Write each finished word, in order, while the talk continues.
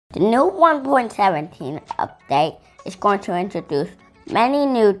The new 1.17 update is going to introduce many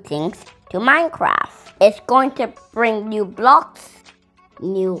new things to Minecraft. It's going to bring new blocks,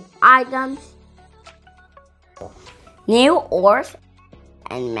 new items, new ores,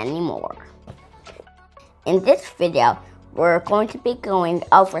 and many more. In this video, we're going to be going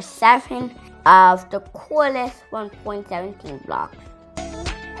over 7 of the coolest 1.17 blocks.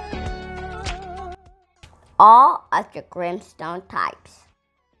 All of the Grimstone types.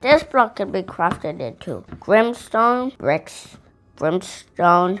 This block can be crafted into Grimstone, bricks,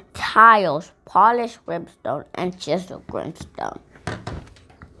 Grimstone, tiles, polished Grimstone, and chiseled Grimstone.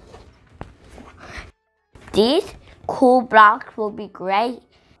 These cool blocks will be great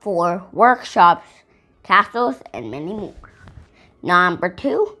for workshops, castles, and many more. Number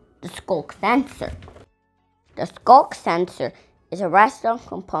 2, the Skulk Sensor. The Skulk Sensor is a redstone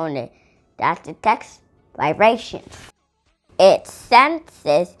component that detects vibrations. It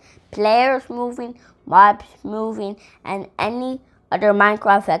senses players moving, mobs moving, and any other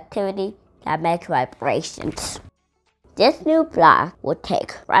Minecraft activity that makes vibrations. This new block will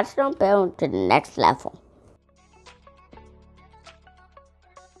take redstone building to the next level.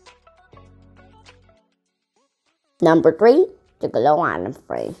 Number 3, the Glow Item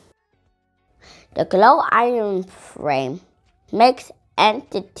Frame. The Glow Item Frame makes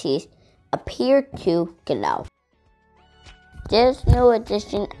entities appear to glow. This new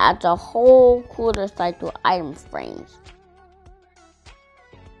addition adds a whole cooler side to item frames.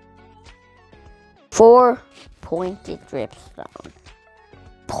 4. Pointed dripstone.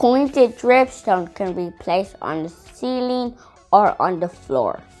 Pointed dripstone can be placed on the ceiling or on the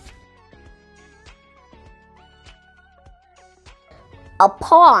floor.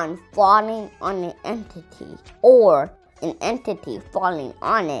 Upon falling on an entity or an entity falling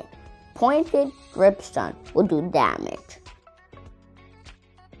on it, pointed dripstone will do damage.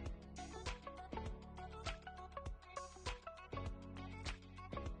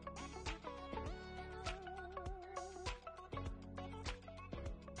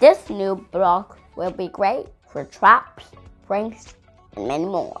 This new block will be great for traps, pranks, and many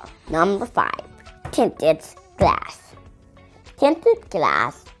more. Number 5, tinted glass. Tinted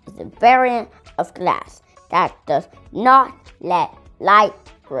glass is a variant of glass that does not let light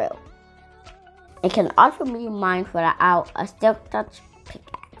through. It can also be mined without a silk touch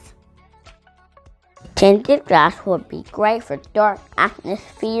pickaxe. Tinted glass would be great for dark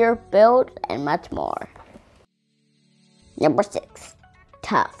atmosphere builds and much more. Number 6,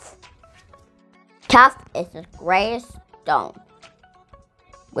 Tuff. Tuff is the greatest stone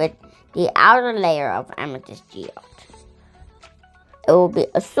with the outer layer of amethyst geode. It will be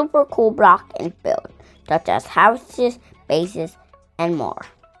a super cool block and build, such as houses, bases, and more.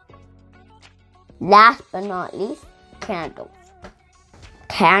 Last but not least, candles.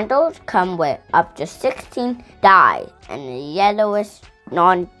 Candles come with up to 16 dyes and a yellowish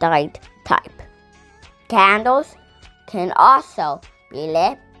non-dyed type. Candles can also be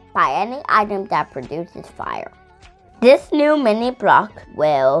lit by any item that produces fire. This new mini block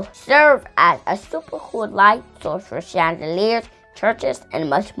will serve as a super cool light source for chandeliers, churches, and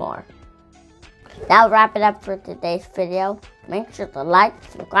much more. That'll wrap it up for today's video. Make sure to like,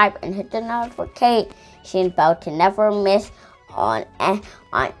 subscribe, and hit the notification bell to never miss on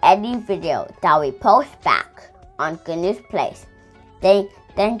any video that we post back on Good News Place.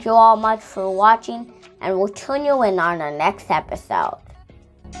 Thank you all much for watching, and we'll tune you in on the next episode.